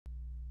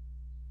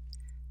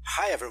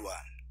Hi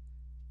everyone!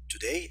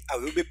 Today I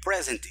will be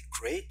presenting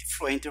Create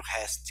Fluent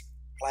REST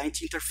Client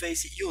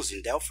Interface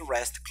using Delphi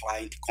REST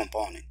Client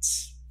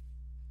Components.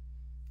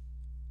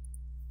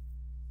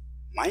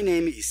 My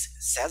name is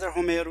Cesar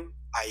Romero.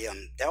 I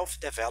am Delphi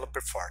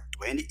developer for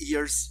 20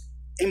 years,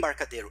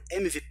 Embarcadero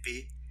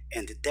MVP,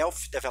 and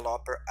Delphi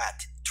developer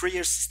at 3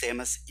 years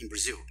Sistemas in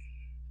Brazil.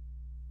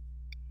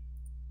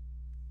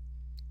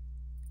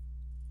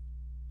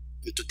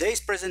 In today's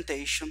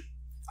presentation,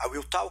 I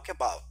will talk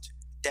about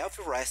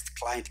Delphi REST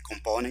Client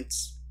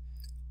Components,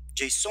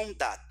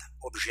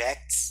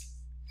 JsonDataObjects,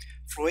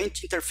 Fluent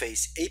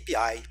Interface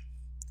API,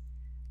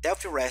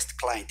 Delphi REST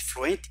Client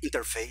Fluent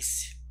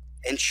Interface,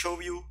 and show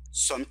you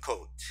some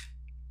code.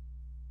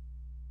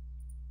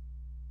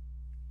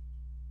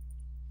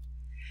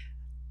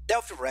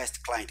 Delphi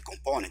REST Client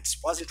Components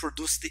was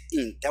introduced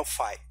in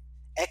Delphi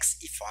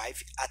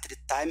XE5 at the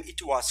time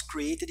it was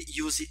created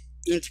using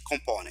int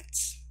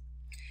components.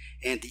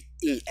 And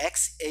in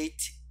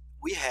X8,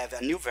 we have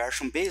a new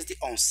version based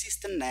on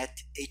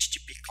SystemNet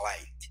HTTP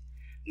client.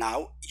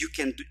 Now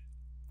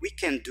we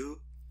can do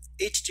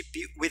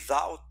HTTP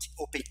without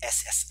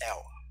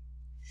OpenSSL.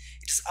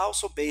 It is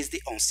also based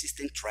on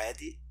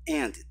SystemThread,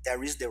 and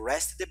there is the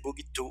REST debug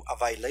tool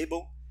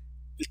available,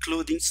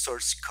 including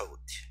source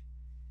code.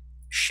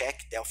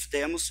 Check Delphi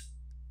demos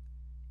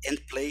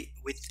and play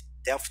with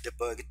Delphi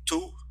debug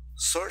tool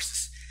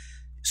sources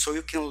so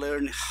you can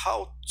learn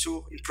how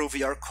to improve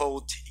your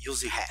code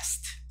using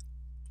REST.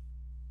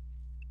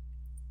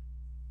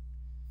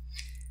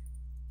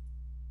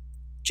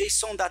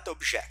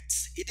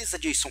 JsonDataObjects. It is a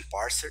JSON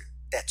parser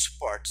that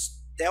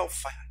supports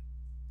Delphi.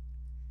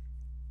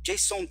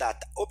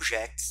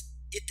 JsonDataObjects.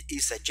 It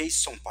is a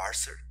JSON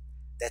parser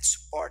that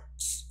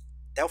supports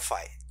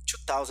Delphi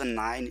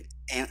 2009,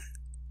 and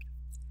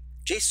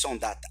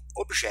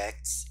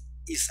JsonDataObjects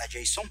is a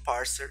JSON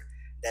parser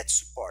that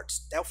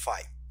supports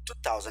Delphi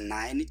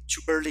 2009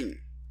 to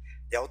Berlin.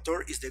 The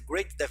author is the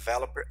great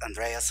developer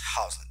Andreas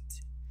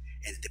Hausland,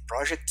 and the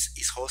project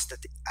is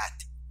hosted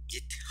at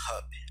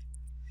GitHub.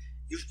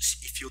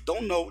 If you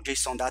don't know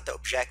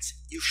JsonDataObjects,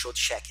 you should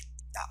check it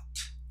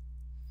out.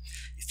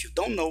 If you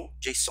don't know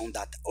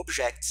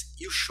JsonDataObjects,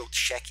 you should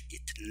check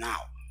it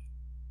now.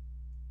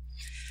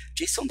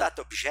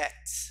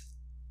 JsonDataObjects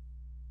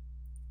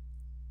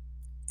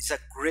is a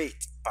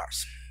great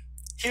parser.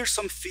 Here are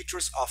some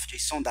features of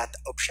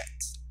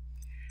JsonDataObjects.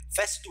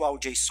 Fast dual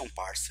JSON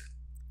parser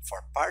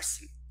for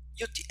parsing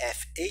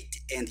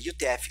UTF-8 and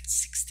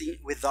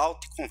UTF-16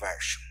 without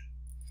conversion.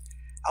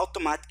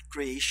 Automatic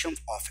creation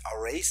of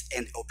arrays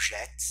and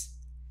objects,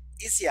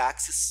 easy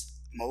access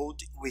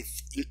mode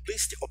with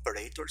implicit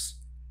operators,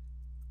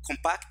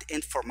 compact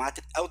and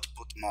formatted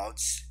output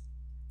modes,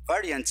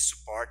 variant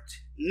support,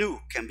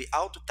 new can be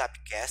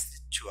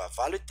auto-typecast to a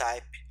value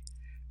type,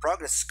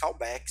 progress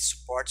callback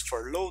support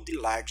for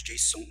loading large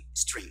JSON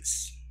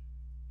strings.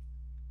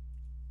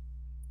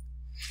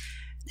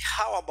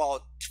 How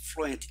about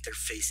Fluent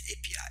Interface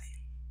API?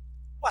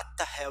 What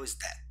the hell is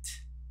that?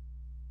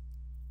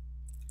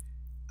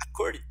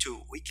 According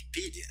to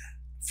Wikipedia,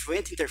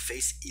 Fluent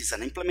Interface is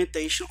an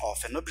implementation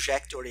of an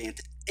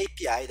object-oriented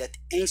API that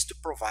aims to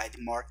provide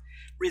more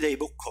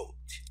readable code,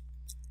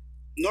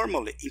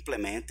 normally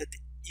implemented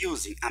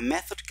using a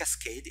method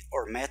cascade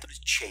or method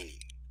chaining.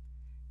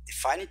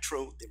 Defined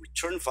through the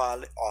return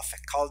value of a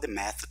called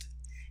method,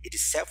 it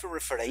is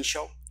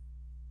self-referential,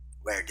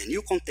 where the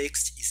new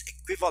context is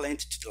equivalent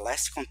to the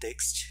last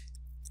context,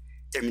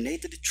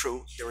 terminated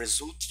through the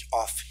result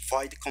of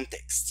void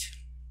context.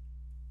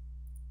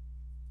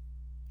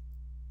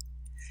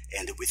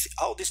 And with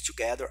all this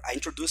together, I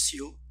introduce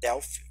you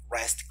Delphi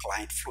REST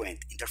Client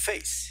Fluent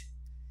Interface.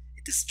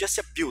 It is just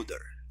a builder.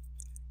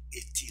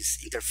 It is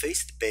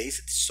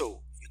interface-based,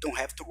 so you don't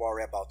have to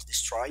worry about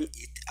destroying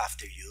it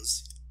after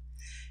use.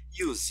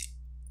 Use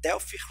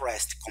Delphi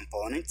REST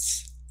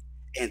components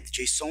and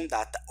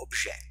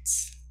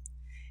JsonDataObjects.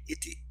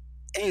 It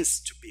aims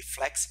to be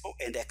flexible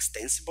and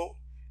extensible,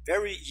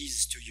 very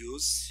easy to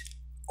use,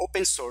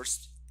 open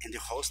source, and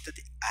hosted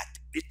at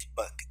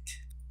Bitbucket.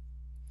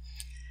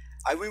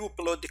 I will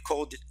upload the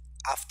code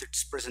after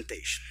this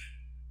presentation.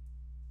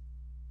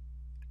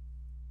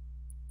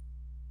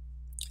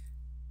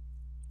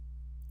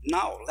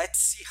 Now let's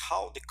see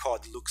how the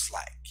code looks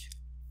like.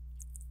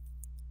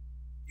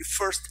 You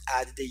first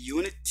add the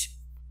unit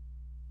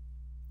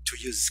to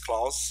use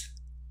clause,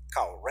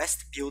 call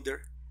REST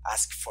builder,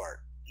 ask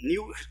for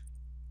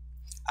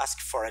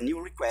a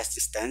new request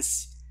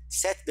instance,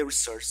 set the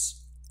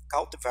resource,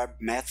 call the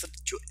verb method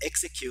to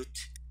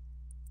execute,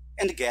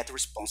 and get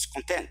response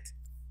content.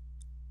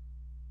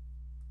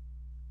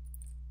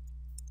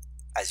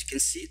 As you can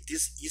see,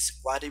 this is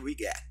what we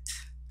get.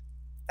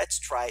 Let's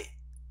try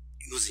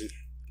using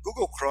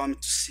Google Chrome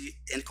to see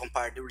and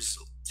compare the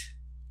result.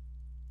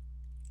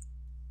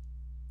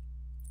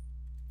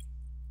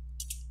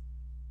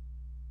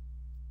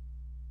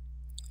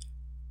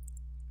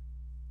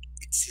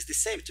 It is the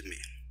same to me.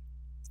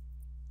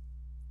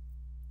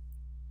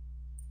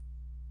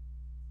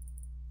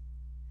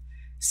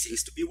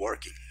 Seems to be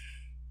working.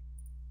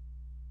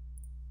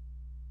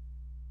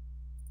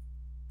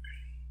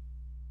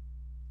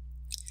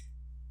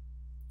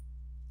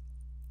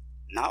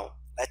 Now,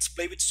 let's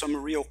play with some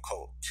real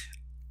code.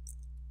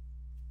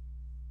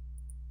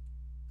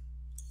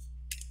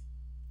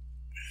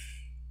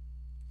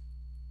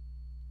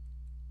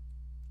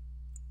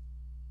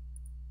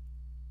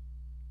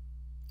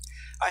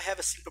 I have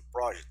a simple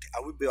project. I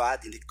will be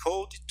adding the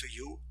code to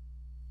you.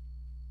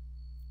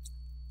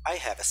 I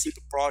have a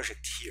simple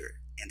project here,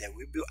 and I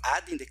will be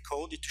adding the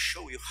code to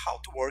show you how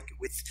to work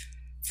with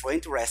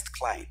Fluent REST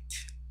Client.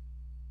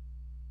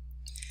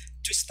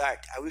 To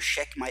start, I will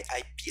check my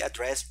IP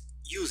address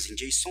using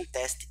JSON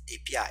Test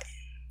API.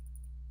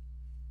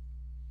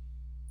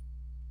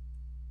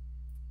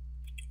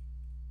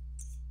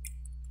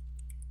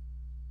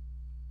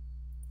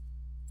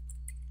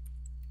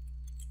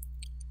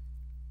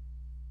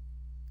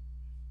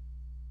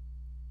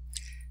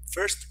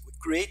 First, we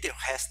create the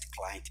REST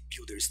client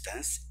builder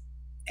instance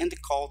and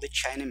call the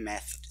chain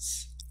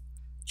methods,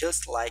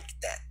 just like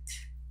that.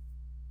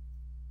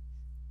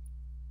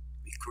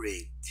 We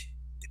create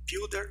the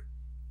builder,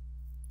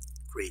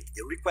 create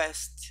the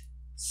request,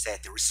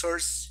 set the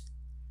resource,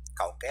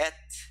 call get,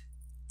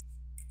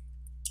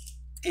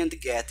 and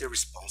get the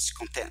response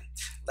content.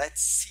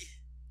 Let's see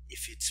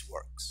if it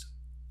works.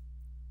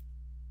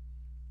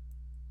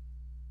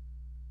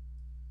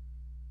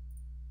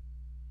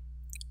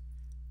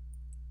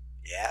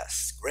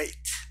 Yes,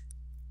 great.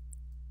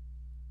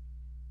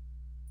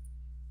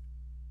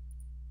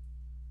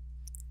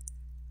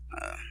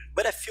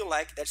 But I feel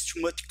like that's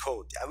too much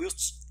code. I will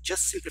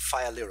just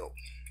simplify a little.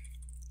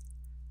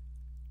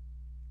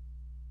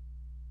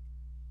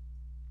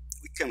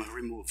 We can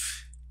remove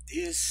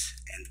this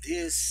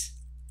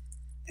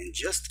and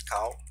just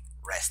call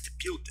REST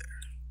builder.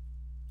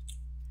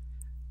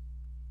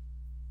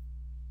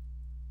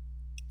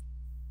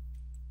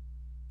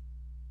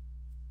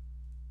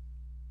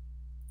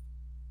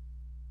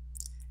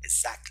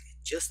 Exactly,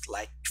 just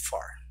like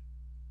before.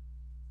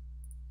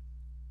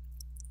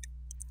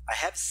 I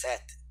have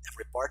set the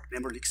report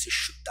memory leaks in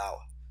shutdown,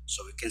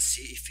 so we can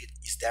see if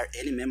is there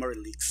any memory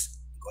leaks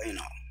going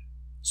on.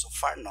 So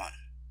far, none.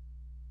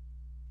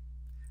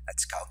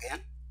 Let's call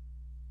again.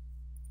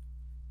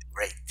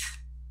 Great.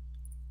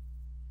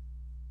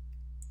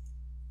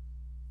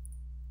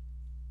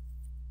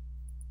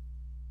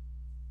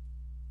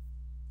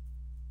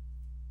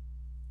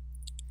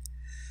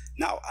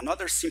 Now,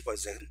 another simple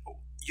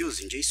example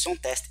using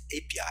JSON Test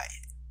API.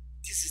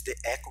 This is the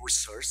echo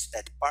resource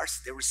that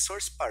parses the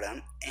resource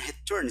param and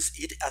returns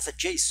it as a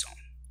JSON.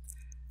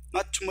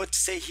 Not too much to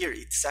say here,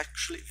 it's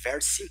actually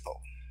very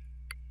simple.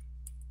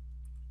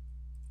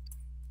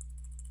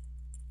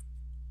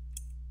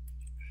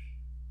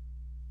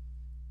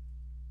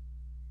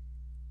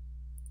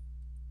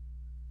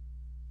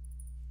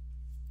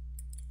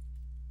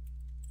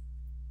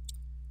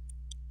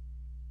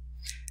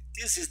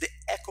 This is the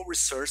echo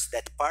resource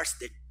that parses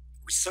the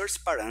resource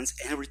params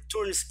and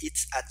returns it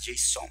as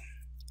JSON.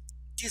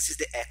 This is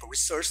the echo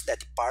resource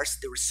that parses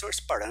the resource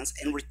params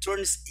and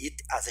returns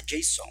it as a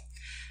JSON.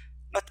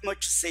 Not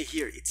much to say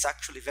here, it's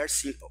actually very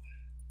simple.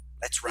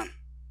 Let's run.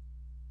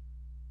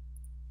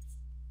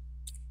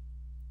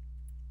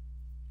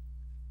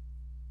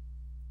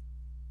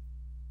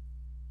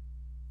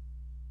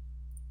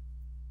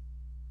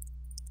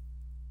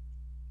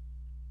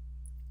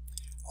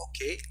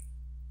 Okay,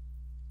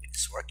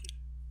 it's working.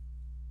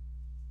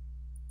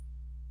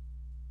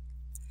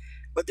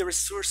 But the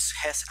resource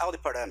has all the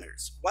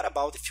parameters. What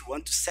about if you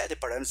want to set the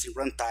parameters in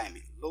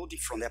runtime, loading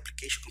from the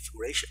application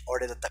configuration or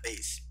the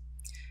database?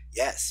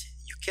 Yes,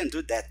 you can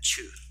do that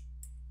too.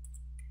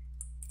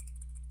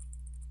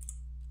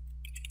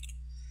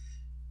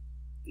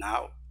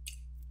 Now,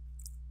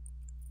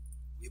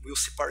 we will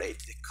separate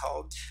the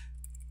code.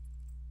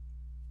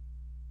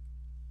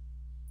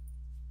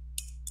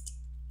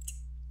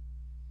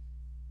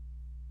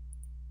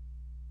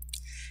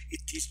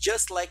 It is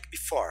just like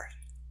before,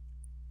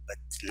 but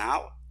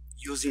now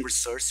using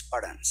resource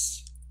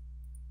params.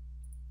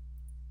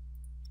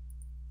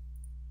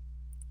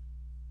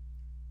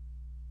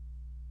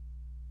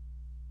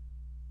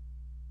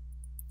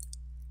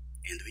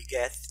 And we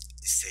get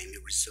the same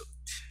result.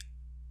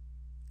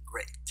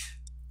 Great.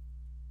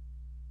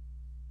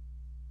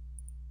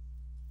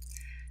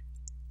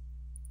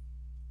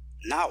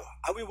 Now,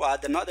 I will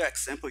add another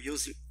example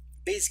using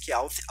basic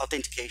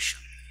authentication.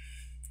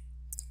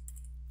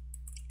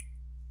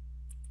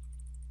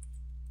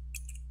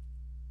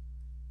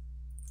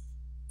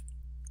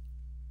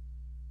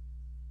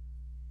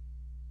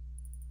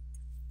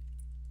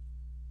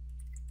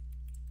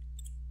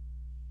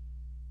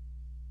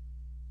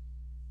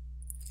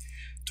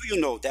 Do you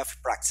know Delphi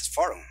Practice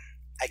Forum?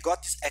 I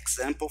got this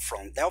example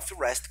from Delphi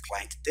REST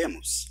Client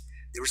Demos.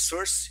 The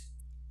resource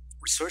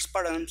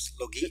params,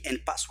 login,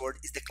 and password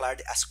is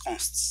declared as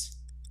constants.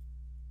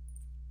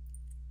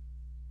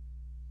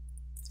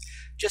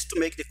 Just to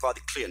make the code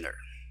cleaner.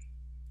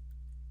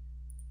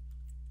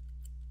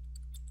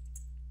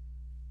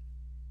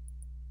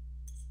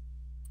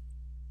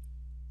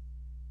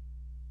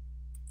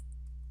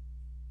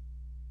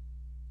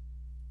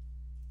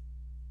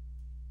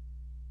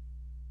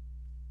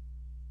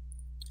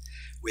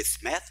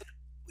 With method,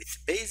 with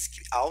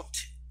basic out,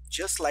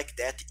 just like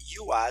that,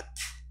 you add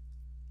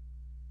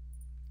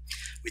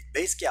with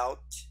basic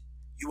out,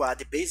 you add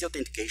the basic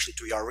authentication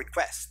to your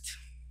request.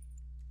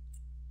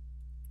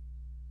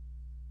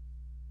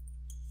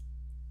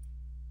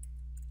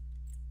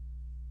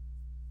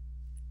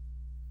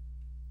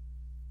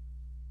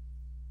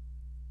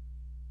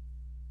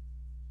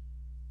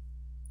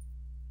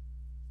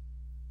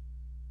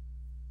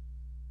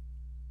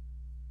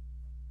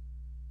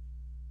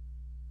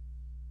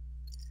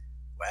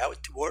 Well,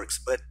 it works,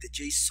 but the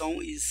JSON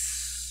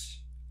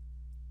is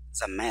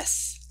a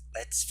mess.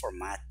 Let's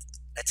format.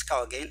 Let's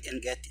call again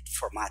and get it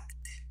formatted.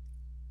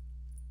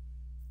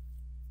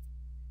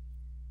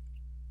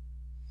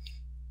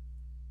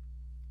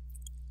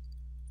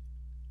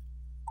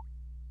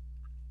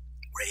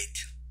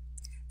 Great.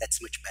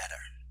 That's much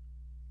better.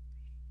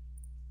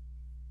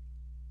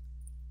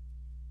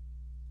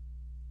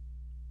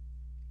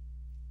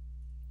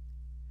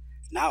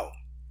 Now,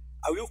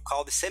 I will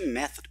call the same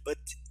method, but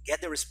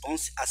get the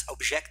response as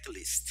object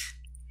list.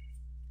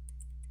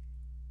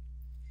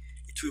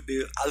 It will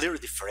be a little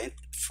different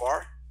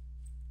before,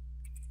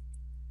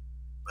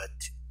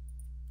 but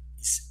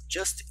it's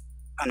just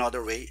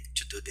another way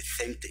to do the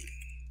same thing.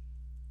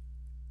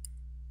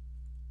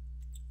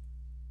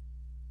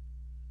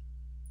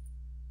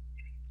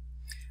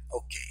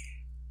 Okay,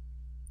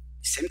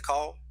 same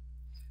call,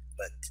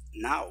 but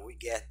now we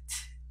get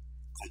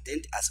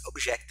content as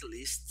object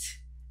list,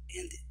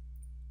 and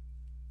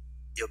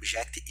the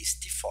object is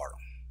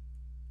tforum.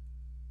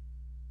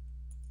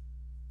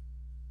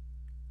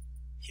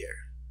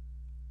 Here,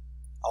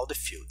 all the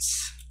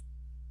fields.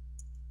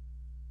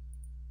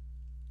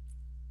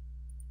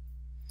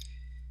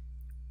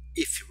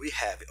 If we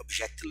have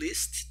object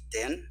list,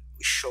 then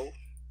we show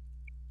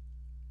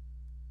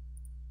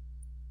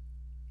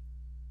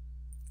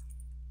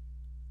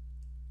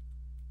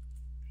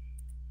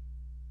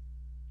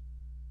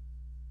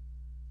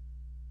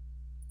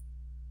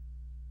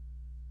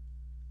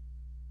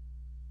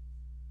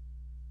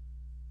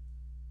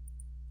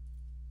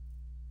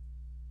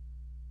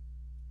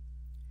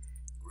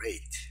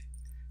great.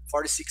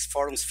 46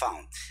 forums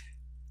found.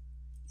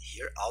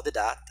 Here all the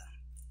data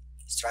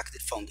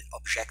extracted from the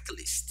object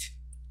list.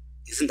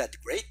 Isn't that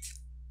great?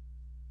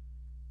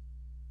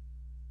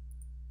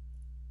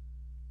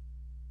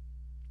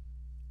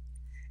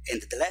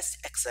 And the last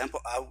example,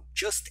 I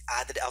just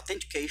added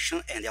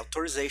authentication and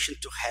authorization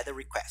to header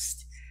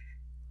request.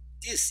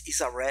 This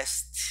is a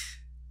REST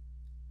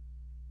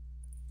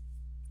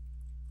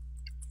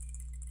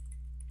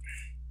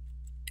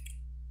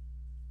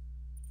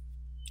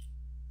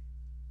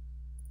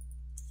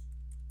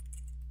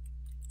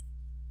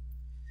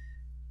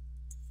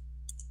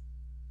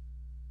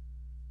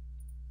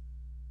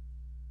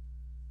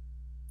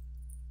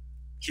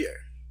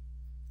here.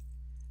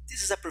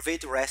 This is a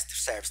private REST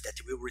service that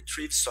will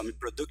retrieve some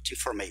product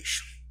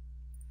information.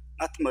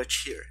 Not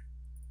much here.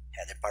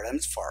 Header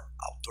parameters for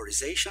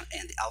authorization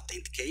and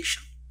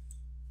authentication.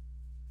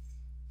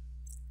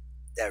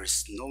 There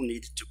is no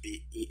need to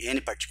be in any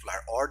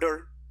particular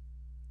order.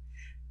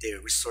 The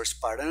resource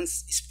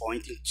params is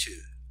pointing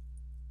to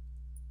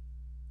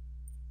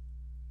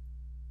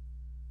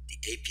the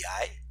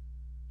API.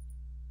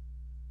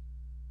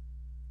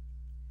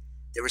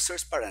 The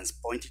resource params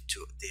pointed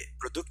to the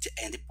product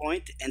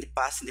endpoint and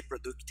passing the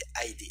product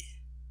ID.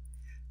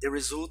 The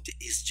result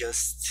is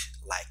just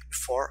like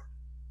before,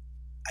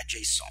 a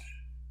JSON.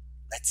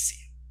 Let's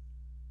see.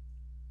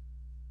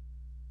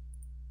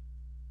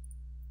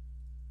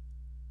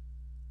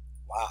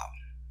 Wow,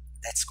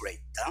 that's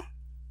great, huh?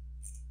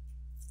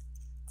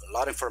 A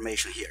lot of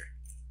information here.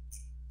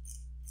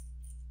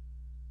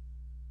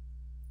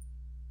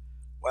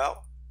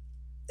 Well,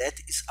 that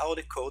is all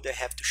the code I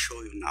have to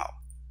show you now.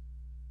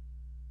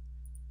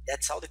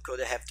 That's all the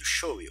code I have to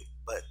show you,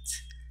 but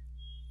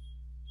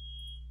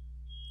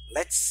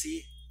let's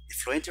see the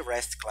Fluent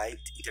REST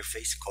Client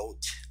interface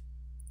code.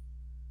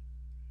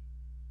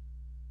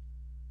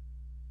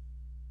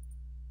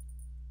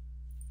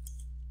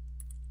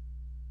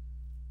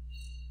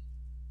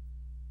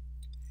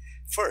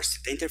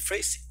 First, the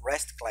interface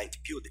REST Client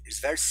build is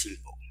very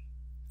simple.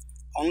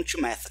 Only two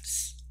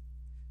methods: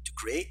 to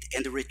create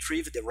and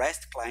retrieve the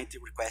REST Client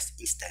request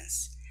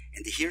instance.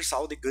 And here's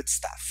all the good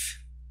stuff.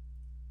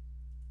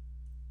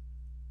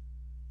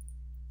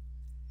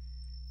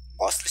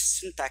 Mostly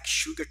syntax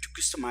sugar to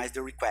customize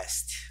the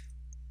request.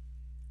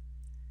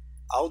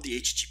 All the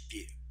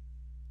HTTP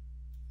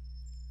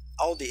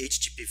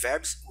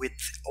verbs with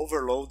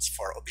overloads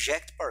for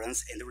object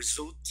params and the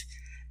result.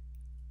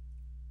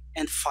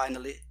 And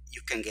finally,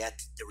 you can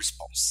get the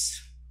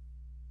response.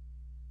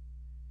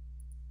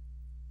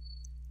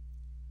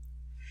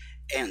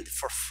 And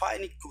for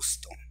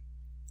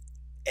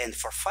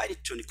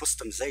fine-tuning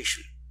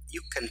customization,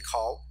 you can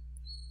call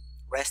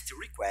REST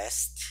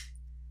request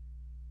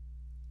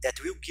that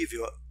will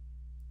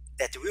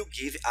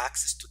give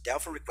access to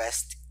Delphi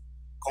request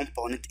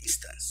component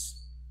instance.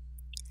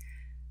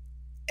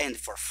 And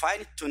for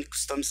fine-tuning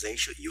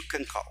customization, you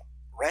can call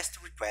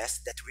REST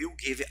request that will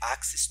give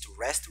access to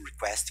REST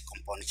request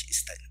component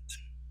instead.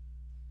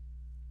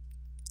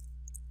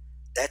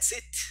 That's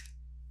it.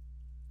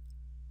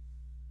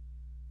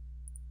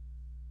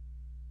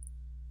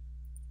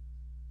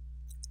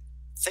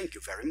 Thank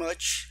you very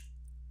much.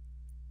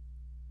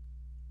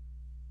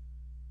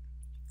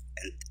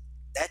 And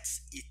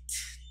that's it.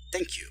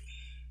 Thank you.